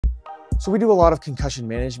So we do a lot of concussion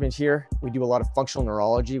management here. We do a lot of functional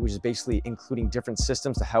neurology, which is basically including different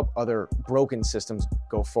systems to help other broken systems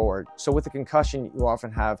go forward. So with the concussion, you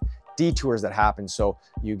often have detours that happen. So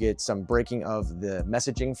you get some breaking of the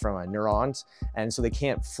messaging from neurons, and so they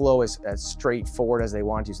can't flow as straightforward as they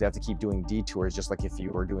want to. So they have to keep doing detours, just like if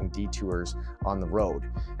you were doing detours on the road.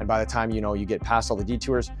 And by the time you get past all the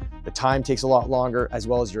detours, the time takes a lot longer, as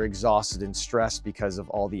well as you're exhausted and stressed because of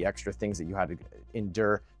all the extra things that you had to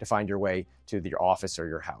endure to find your way to your office or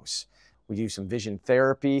your house. We do some vision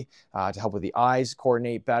therapy to help with the eyes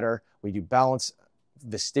coordinate better. We do balance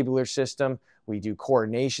vestibular system. We do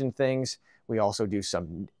coordination things. We also do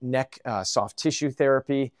some neck soft tissue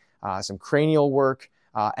therapy, some cranial work,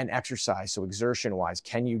 and exercise. So exertion-wise,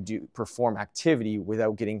 can you perform activity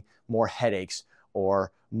without getting more headaches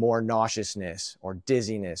or more nauseousness or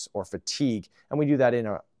dizziness or fatigue? And we do that in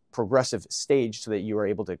a progressive stage so that you are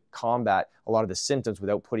able to combat a lot of the symptoms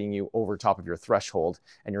without putting you over top of your threshold,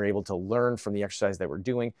 and you're able to learn from the exercise that we're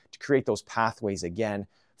doing to create those pathways again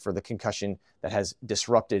for the concussion that has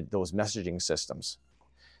disrupted those messaging systems.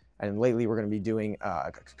 And lately we're going to be doing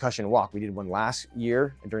a concussion walk. We did one last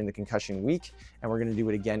year during the concussion week, and we're going to do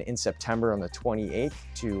it again in September on the 28th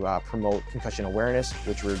to promote concussion awareness,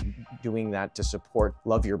 which we're doing that to support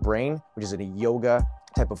Love Your Brain, which is a yoga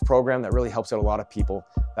type of program that really helps out a lot of people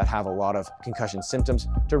that have a lot of concussion symptoms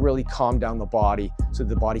to really calm down the body so that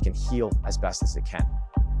the body can heal as best as it can.